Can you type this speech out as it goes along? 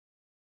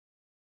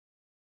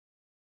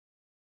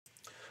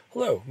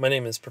Hello, my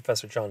name is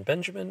Professor John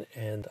Benjamin,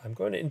 and I'm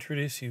going to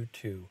introduce you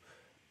to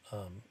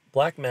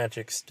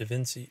Blackmagic's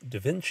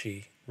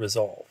DaVinci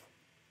Resolve,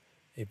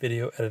 a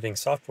video editing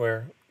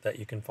software that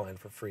you can find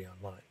for free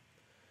online.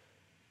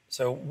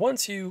 So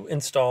once you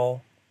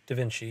install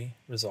DaVinci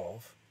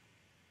Resolve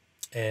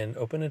and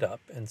open it up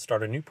and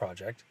start a new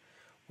project,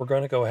 we're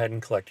going to go ahead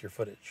and collect your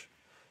footage.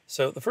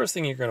 So the first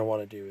thing you're going to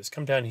want to do is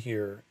come down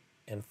here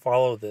and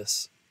follow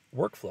this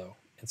workflow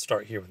and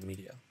start here with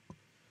media.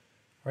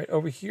 Right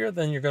over here,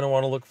 then you're going to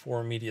want to look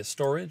for media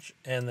storage,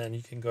 and then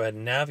you can go ahead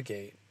and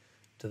navigate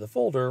to the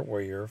folder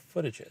where your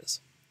footage is.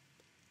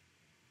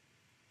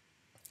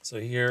 So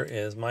here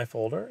is my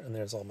folder, and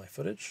there's all my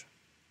footage.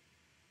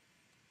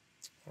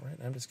 All right,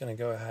 I'm just going to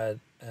go ahead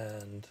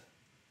and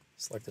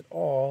select it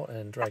all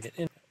and drag it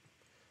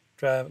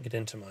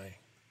into my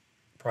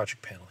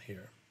project panel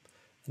here.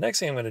 The next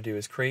thing I'm going to do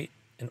is create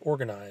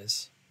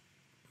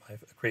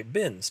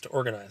bins to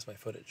organize my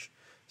footage.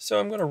 So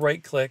I'm going to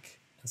right click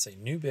and say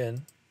new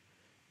bin.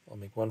 I'll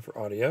make one for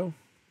audio.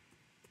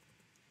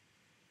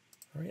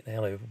 All right, I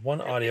only have one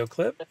audio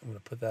clip. I'm going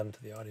to put that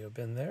into the audio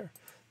bin there.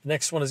 The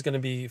next one is going to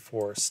be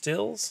for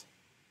stills.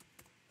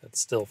 That's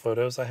still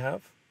photos I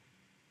have.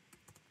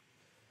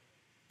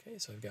 Okay,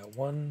 so I've got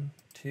 1,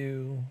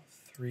 2,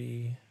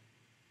 3,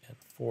 and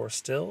 4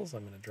 stills.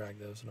 I'm going to drag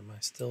those into my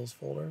stills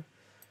folder.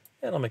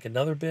 And I'll make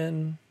another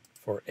bin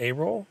for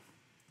A-roll.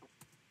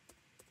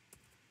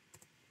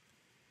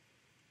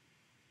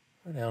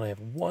 Right, I only have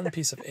one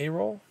piece of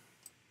A-roll.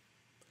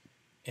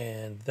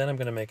 And then I'm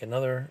going to make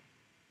another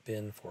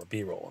bin for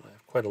B-roll. And I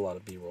have quite a lot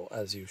of B-roll,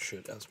 as you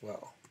should as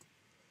well.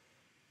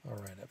 All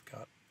right, I've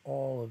got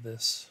all of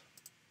this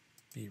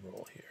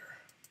B-roll here.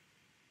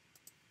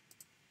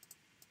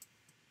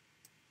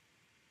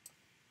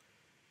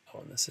 Oh,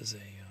 and this is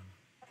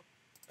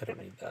I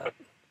don't need that.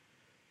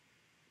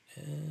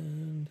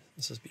 And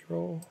this is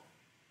B-roll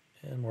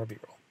and more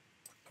B-roll.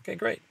 Okay,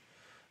 great.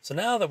 So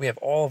now that we have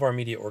all of our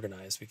media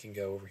organized, we can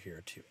go over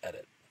here to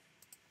edit.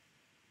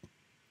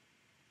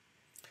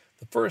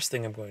 The first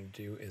thing I'm going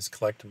to do is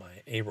collect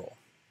my A-roll.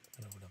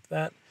 I'm going to open up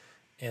that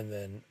and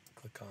then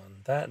click on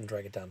that and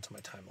drag it down to my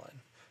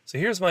timeline. So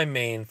here's my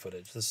main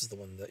footage. This is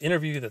the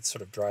interview that's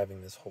sort of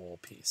driving this whole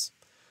piece.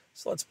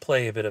 So let's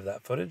play a bit of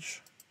that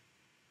footage.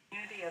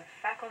 Community of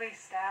faculty,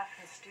 staff,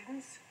 and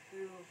students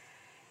who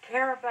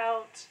care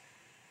about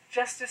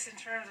justice in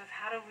terms of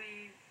how do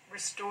we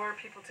restore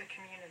people to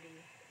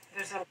community.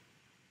 There's a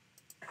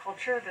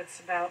culture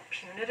that's about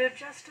punitive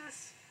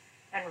justice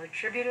and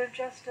retributive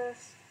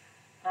justice.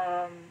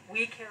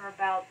 We care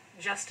about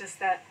justice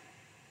that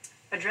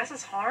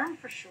addresses harm,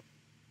 for sure.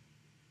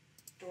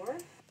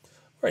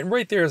 Right, and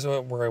right there is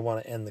where I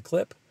want to end the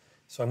clip.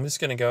 So I'm just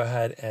going to go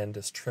ahead and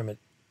just trim it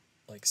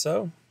like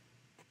so.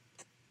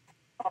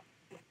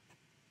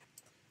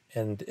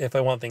 And if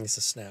I want things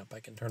to snap, I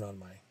can turn on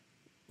my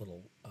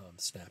little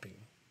snapping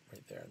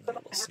right there, and then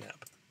it'll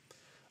snap.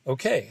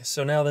 Okay,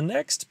 so now the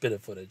next bit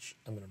of footage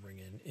I'm going to bring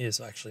in is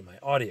actually my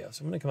audio.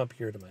 So I'm going to come up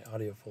here to my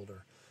audio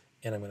folder,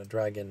 and I'm going to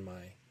drag in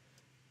my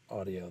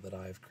audio that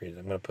I've created.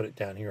 I'm going to put it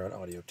down here on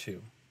audio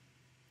 2.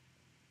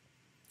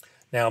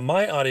 Now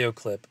my audio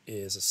clip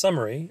is a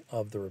summary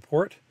of the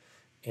report,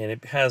 and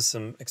it has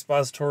some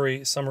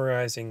expository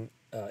summarizing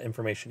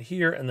information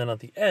here, and then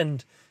at the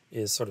end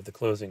is sort of the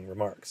closing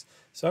remarks.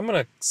 So I'm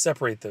going to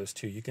separate those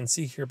two. You can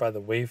see here by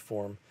the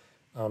waveform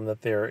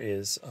that there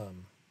is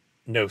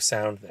no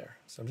sound there.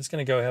 So I'm just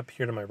going to go up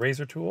here to my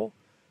razor tool.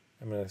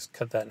 I'm going to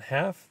cut that in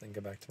half, then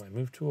go back to my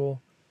move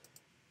tool,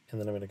 and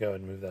then I'm going to go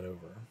ahead and move that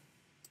over.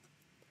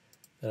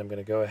 Then I'm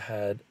going to go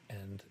ahead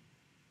and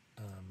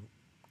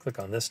click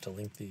on this to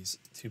link these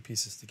two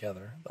pieces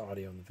together, the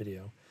audio and the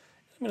video.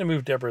 I'm going to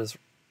move Deborah's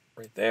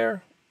right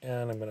there,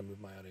 and I'm going to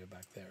move my audio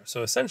back there.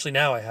 So essentially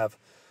now I have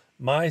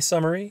my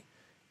summary,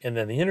 and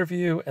then the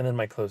interview, and then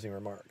my closing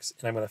remarks.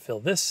 And I'm going to fill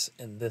this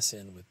and this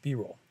in with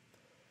B-roll.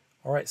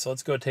 All right, so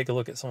let's go take a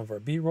look at some of our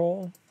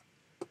B-roll.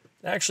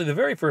 Actually, the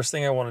very first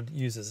thing I want to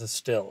use is a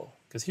still,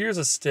 because here's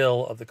a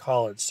still of the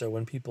college. So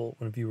when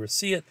viewers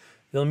see it,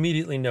 they'll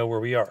immediately know where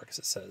we are, because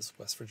it says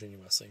West Virginia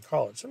Wesleyan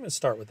College. So I'm going to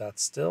start with that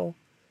still.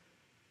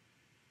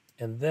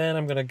 And then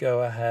I'm going to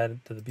go ahead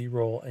to the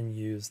B-roll and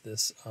use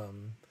this,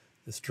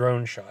 this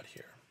drone shot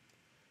here.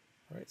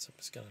 All right, so I'm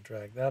just going to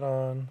drag that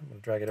on. I'm going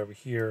to drag it over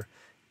here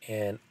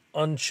and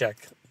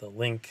uncheck the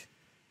link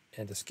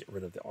and just get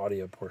rid of the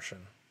audio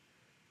portion.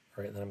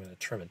 All right, and then I'm going to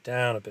trim it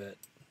down a bit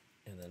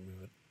and then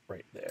move it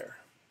right there.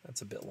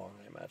 That's a bit long,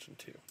 I imagine,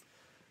 too.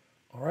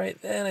 All right,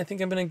 then I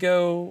think I'm going to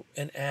go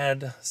and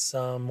add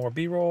some more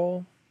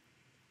B-roll.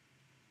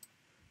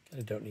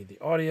 I don't need the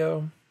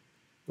audio.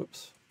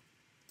 Whoops.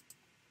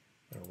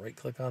 I'm going to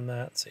right-click on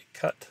that and say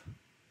Cut.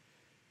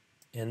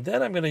 And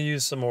then I'm going to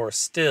use some more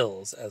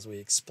stills as we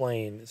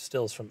explain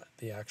stills from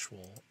the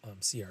actual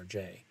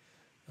CRJ,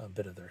 a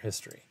bit of their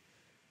history.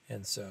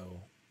 And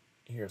so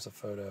here's a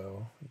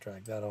photo,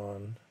 drag that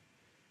on,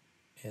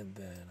 and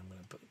then I'm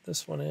going to put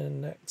this one in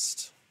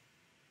next.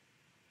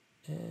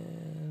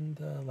 And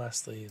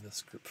lastly,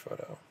 this group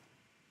photo.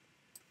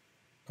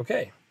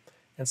 Okay,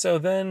 And so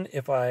then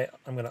if I'm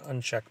going to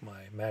uncheck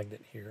my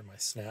magnet here, my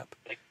snap,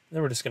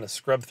 then we're just going to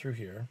scrub through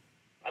here.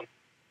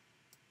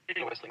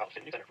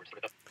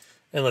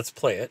 And let's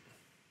play it.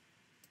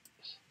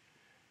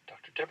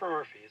 Dr. Deborah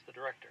Murphy is the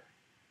director.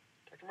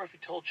 Dr. Murphy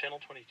told Channel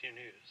 22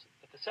 News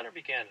that the center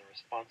began in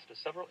response to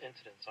several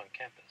incidents on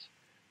campus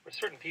where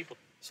certain people...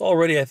 So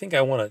already I think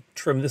I want to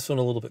trim this one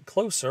a little bit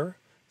closer.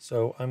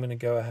 So I'm going to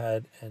go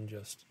ahead and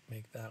just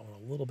make that one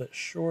a little bit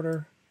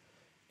shorter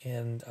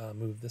and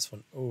move this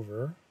one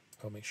over.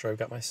 I'll make sure I've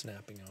got my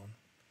snapping on.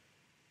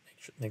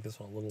 Make this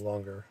one a little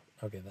longer.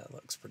 Okay, that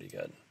looks pretty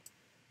good.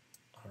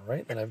 All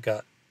right, then I've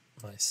got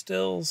my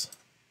stills.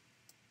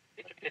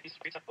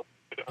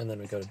 And then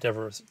we go to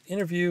Deborah's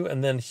interview.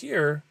 And then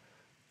here,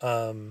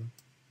 at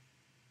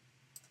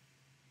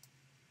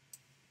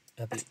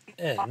the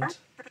end,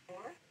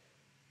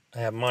 I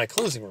have my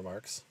closing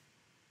remarks.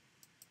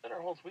 The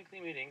center holds weekly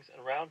meetings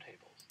and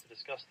roundtables to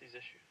discuss these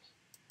issues.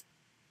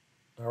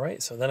 All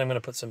right, so then I'm going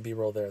to put some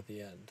B-roll there at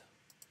the end.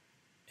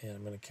 And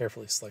I'm going to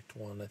carefully select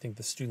one. I think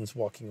the students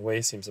walking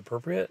away seems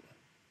appropriate.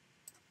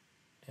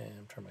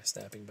 And turn my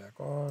snapping back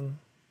on.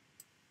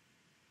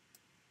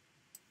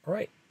 All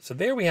right, so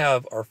there we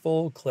have our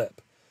full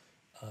clip.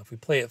 If we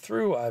play it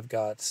through, I've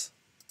got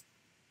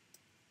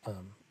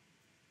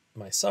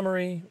my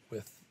summary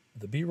with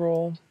the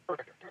B-roll.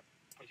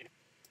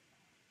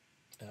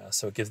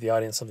 So it gives the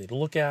audience something to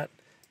look at.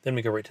 Then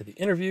we go right to the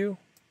interview.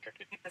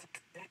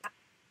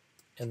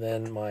 And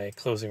then my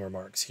closing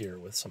remarks here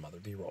with some other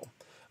B-roll.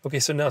 Okay,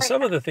 so now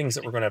some of the things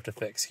that we're going to have to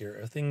fix here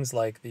are things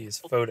like these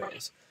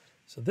photos.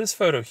 So this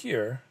photo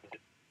here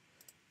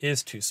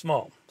is too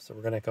small. So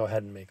we're going to go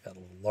ahead and make that a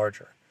little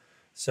larger.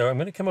 So I'm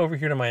going to come over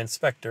here to my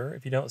inspector.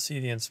 If you don't see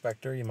the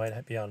inspector, you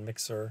might be on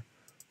Mixer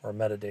or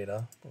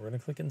Metadata. We're going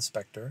to click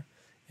Inspector.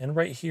 And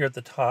right here at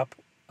the top,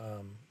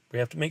 we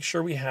have to make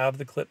sure we have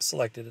the clip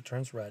selected. It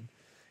turns red.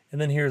 And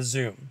then here's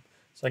Zoom.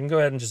 So I can go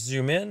ahead and just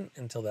zoom in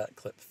until that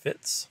clip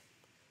fits.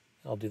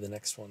 I'll do the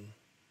next one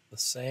the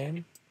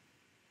same.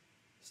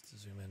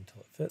 Just zoom in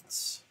until it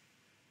fits.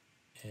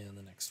 And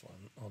the next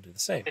one, I'll do the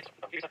same.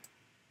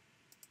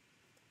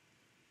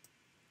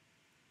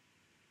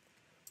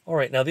 All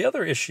right, now the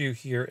other issue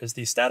here is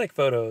the static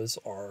photos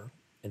are,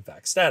 in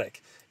fact,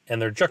 static,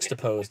 and they're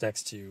juxtaposed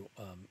next to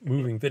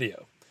moving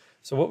video.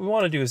 So what we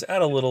want to do is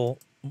add a little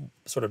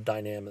sort of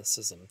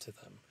dynamicism to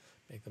them,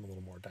 make them a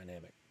little more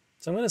dynamic.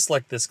 So I'm going to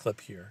select this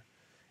clip here,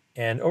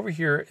 and over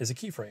here is a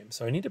keyframe.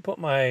 So I need to put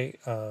my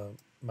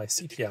my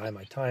CTI,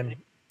 my time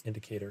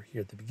indicator,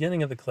 here at the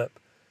beginning of the clip,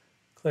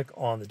 click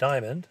on the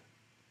diamond,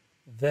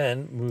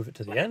 then move it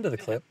to the end of the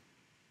clip,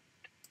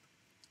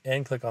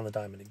 and click on the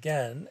diamond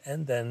again,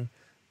 and then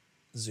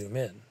zoom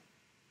in.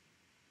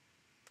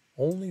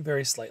 Only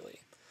very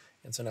slightly.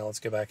 And so now let's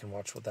go back and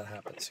watch what that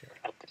happens here.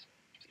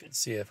 You can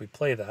see if we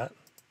play that.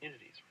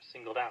 Communities were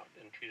singled out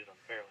and treated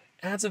unfairly.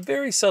 Adds a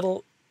very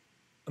subtle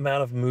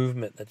amount of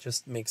movement that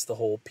just makes the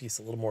whole piece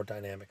a little more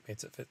dynamic,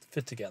 makes it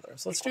fit together.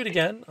 So let's do it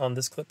again on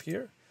this clip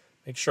here.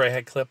 Make sure I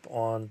had clip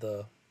on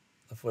the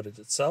footage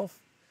itself.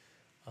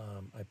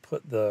 I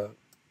put the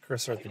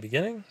cursor at the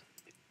beginning,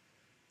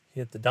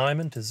 hit the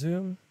diamond to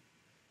zoom,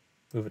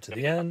 move it to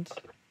the end,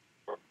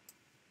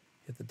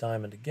 hit the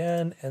diamond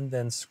again, and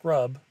then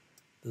scrub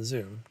the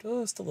zoom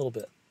just a little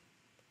bit.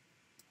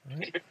 All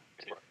right.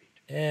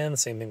 And the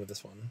same thing with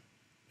this one.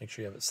 Make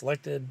sure you have it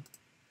selected,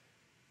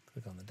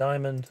 click on the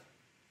diamond,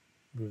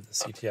 move the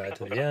CTI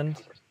to the end,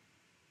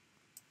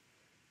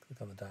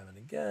 click on the diamond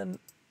again,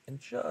 and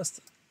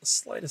just the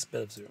slightest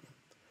bit of zoom.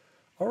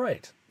 All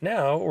right,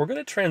 now we're going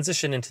to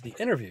transition into the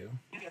interview.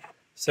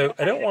 So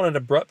I don't want an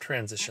abrupt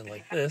transition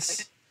like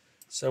this,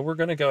 so we're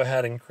going to go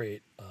ahead and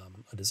create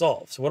a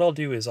dissolve. So what I'll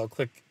do is I'll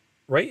click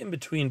right in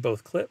between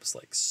both clips,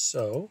 like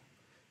so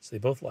they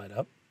both line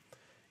up.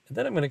 And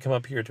then I'm going to come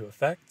up here to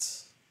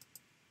Effects.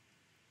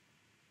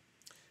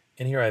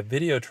 And here I have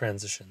Video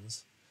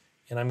Transitions.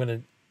 And I'm going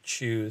to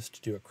choose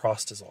to do a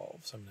cross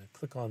dissolve. So I'm going to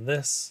click on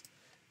this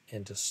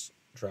and just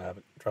drop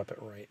it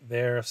right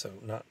there, so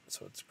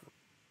it's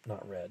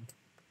not red,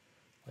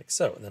 like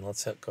so. And then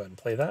let's go ahead and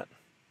play that.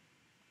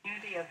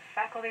 Unity of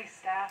faculty,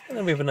 staff, and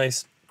then we have a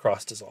nice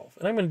cross dissolve.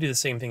 And I'm going to do the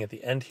same thing at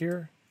the end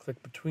here.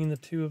 Click between the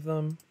two of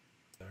them.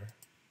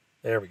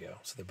 There we go.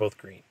 So they're both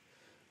green.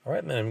 All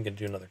right, and then I'm going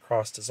to do another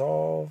cross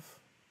dissolve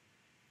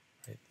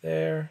right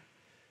there.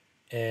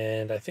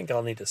 And I think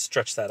I'll need to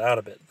stretch that out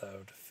a bit,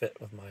 though, to fit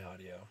with my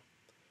audio.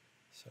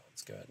 So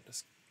let's go ahead and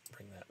just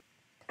bring that.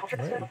 All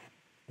right.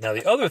 Now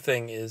the other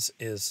thing is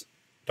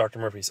Dr.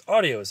 Murphy's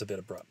audio is a bit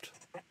abrupt.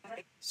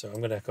 So I'm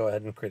going to go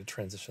ahead and create a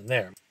transition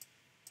there. All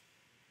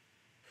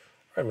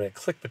right, I'm going to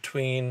click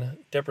between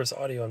Deborah's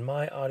audio and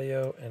my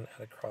audio and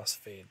add a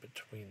crossfade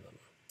between them.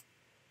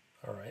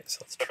 All right, so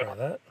let's try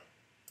that.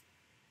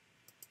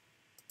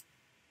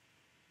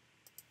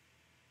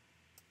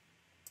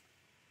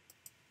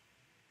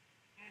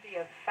 unity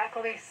of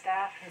faculty,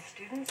 staff, and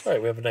students. All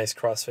right, we have a nice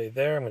crossfade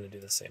there. I'm going to do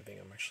the same thing.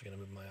 I'm actually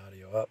going to move my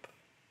audio up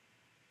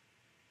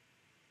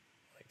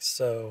like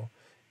so,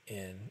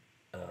 and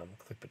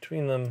click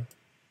between them,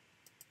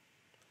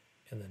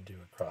 and then do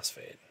a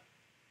crossfade.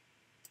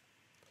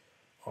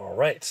 All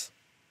right.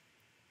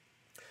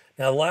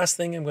 Now the last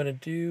thing I'm going to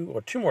do,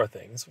 or two more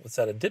things, let's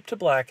add a dip to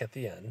black at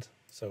the end.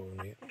 So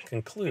when we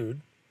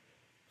conclude,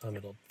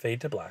 it'll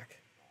fade to black.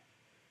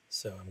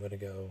 So I'm going to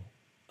go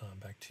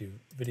back to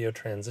video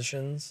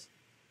transitions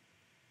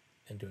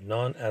and do a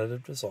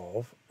non-additive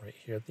dissolve right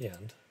here at the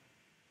end.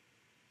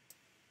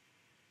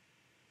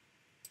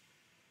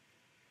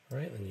 All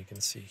right, then you can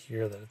see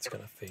here that it's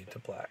going to fade to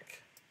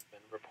black.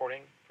 And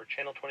reporting for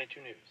Channel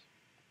 22 News.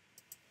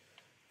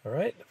 All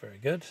right, very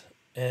good.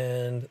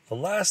 And the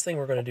last thing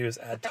we're going to do is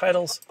add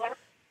titles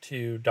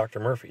to Dr.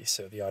 Murphy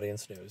so the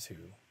audience knows who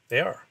they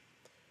are.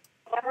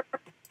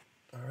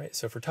 All right,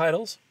 so for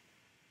titles,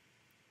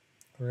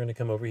 we're going to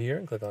come over here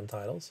and click on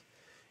titles.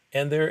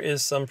 And there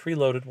is some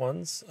preloaded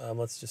ones.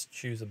 Let's just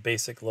choose a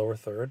basic lower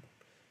third.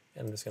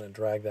 And I'm just going to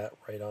drag that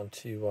right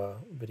onto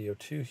video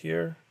 2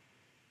 here,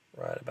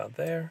 right about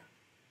there.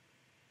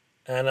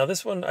 And now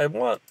this one, I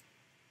want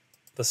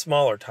the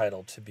smaller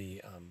title to be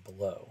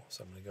below.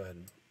 So I'm going to go ahead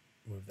and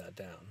move that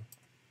down.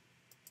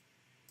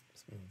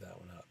 Let's move that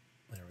one up.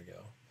 There we go.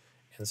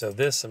 And so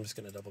this, I'm just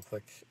going to double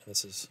click. And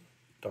this is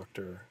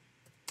Dr.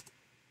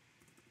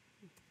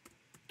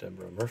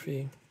 Deborah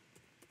Murphy.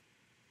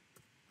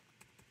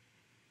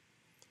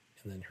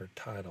 And then her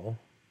title,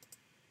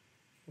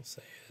 we'll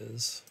say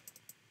is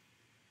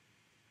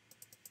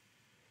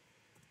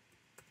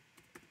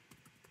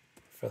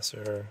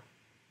Professor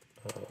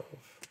of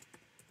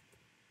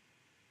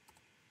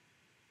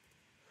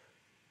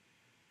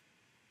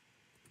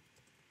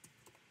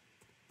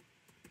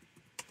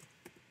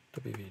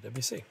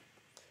WVWC.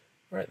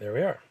 All right, there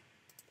we are.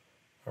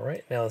 All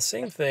right, now the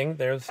same thing,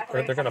 they're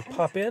going to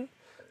pop in.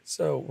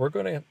 So we're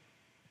going to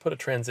put a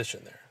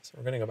transition there. So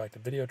we're going to go back to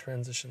video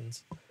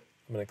transitions.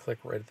 I'm going to click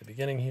right at the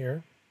beginning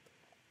here,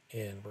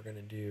 and we're going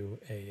to do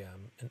an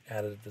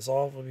additive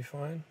dissolve will be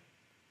fine.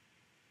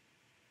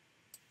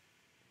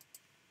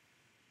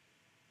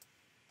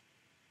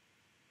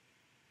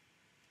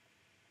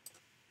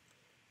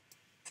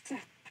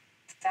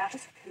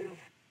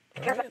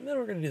 All right, and then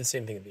we're going to do the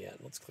same thing at the end.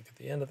 Let's click at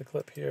the end of the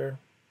clip here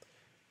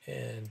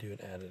and do an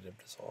additive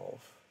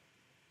dissolve.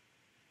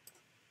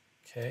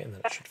 Okay, and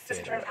then it should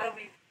fade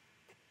away.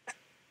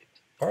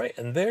 All right,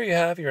 and there you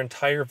have your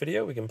entire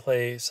video. We can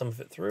play some of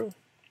it through.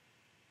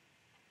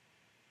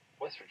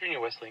 West Virginia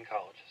Wesleyan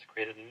College has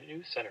created a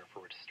new Center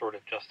for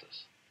Restorative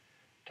Justice.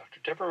 Dr.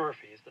 Deborah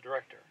Murphy is the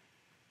director.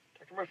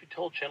 Dr. Murphy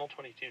told Channel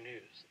 22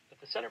 News that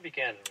the center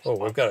began in response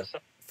we've got to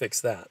fix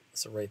that.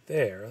 So right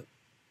there,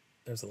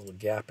 there's a little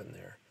gap in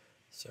there.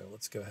 So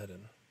let's go ahead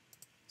and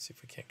see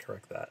if we can't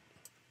correct that.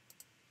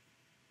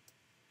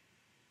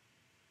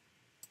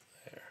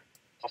 There.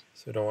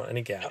 So we don't want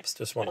any gaps,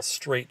 just want a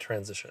straight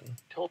transition.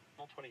 Told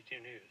Channel 22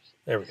 News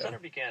there we the go. center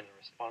began in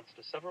response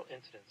to several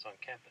incidents on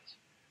campus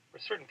where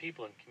certain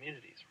people and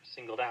communities were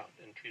singled out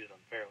and treated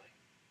unfairly.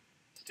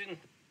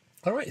 Students.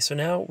 All right, so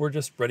now we're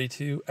just ready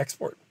to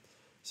export.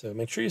 So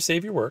make sure you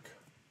save your work.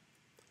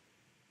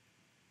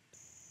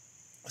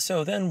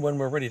 So then when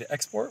we're ready to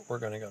export, we're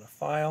going to go to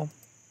File,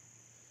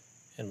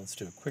 and let's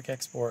do a quick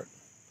export.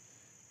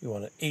 We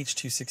want an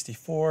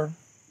H.264.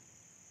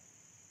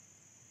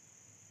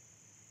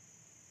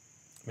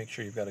 Make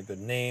sure you've got a good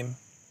name.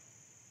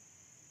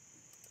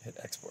 Hit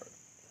export.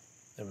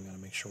 Then we're going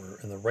to make sure we're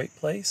in the right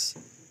place.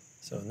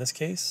 So in this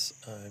case,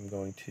 I'm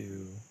going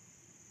to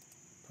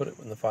put it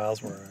in the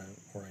files where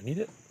I need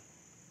it.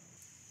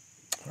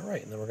 All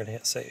right, and then we're going to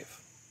hit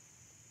save.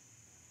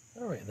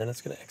 All right, and then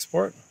it's going to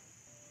export.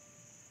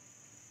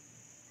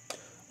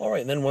 All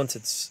right, and then once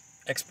it's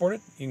exported,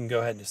 you can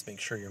go ahead and just make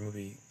sure your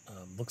movie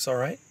looks all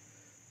right.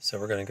 So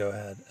we're going to go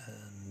ahead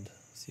and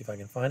see if I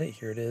can find it.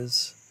 Here it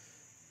is,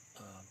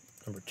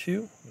 number 2.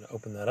 I'm going to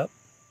open that up.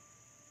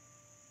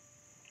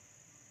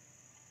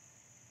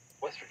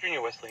 West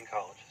Virginia Wesleyan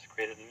College has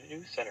created a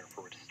new Center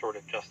for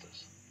Restorative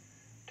Justice.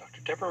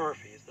 Dr. Deborah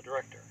Murphy is the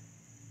director.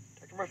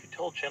 Dr. Murphy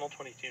told Channel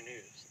 22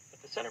 News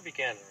that the center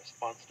began in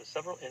response to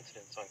several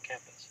incidents on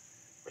campus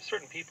where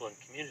certain people and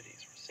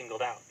communities were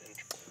singled out and...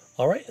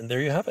 All right, and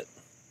there you have it.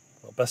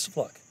 Well, best of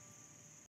luck.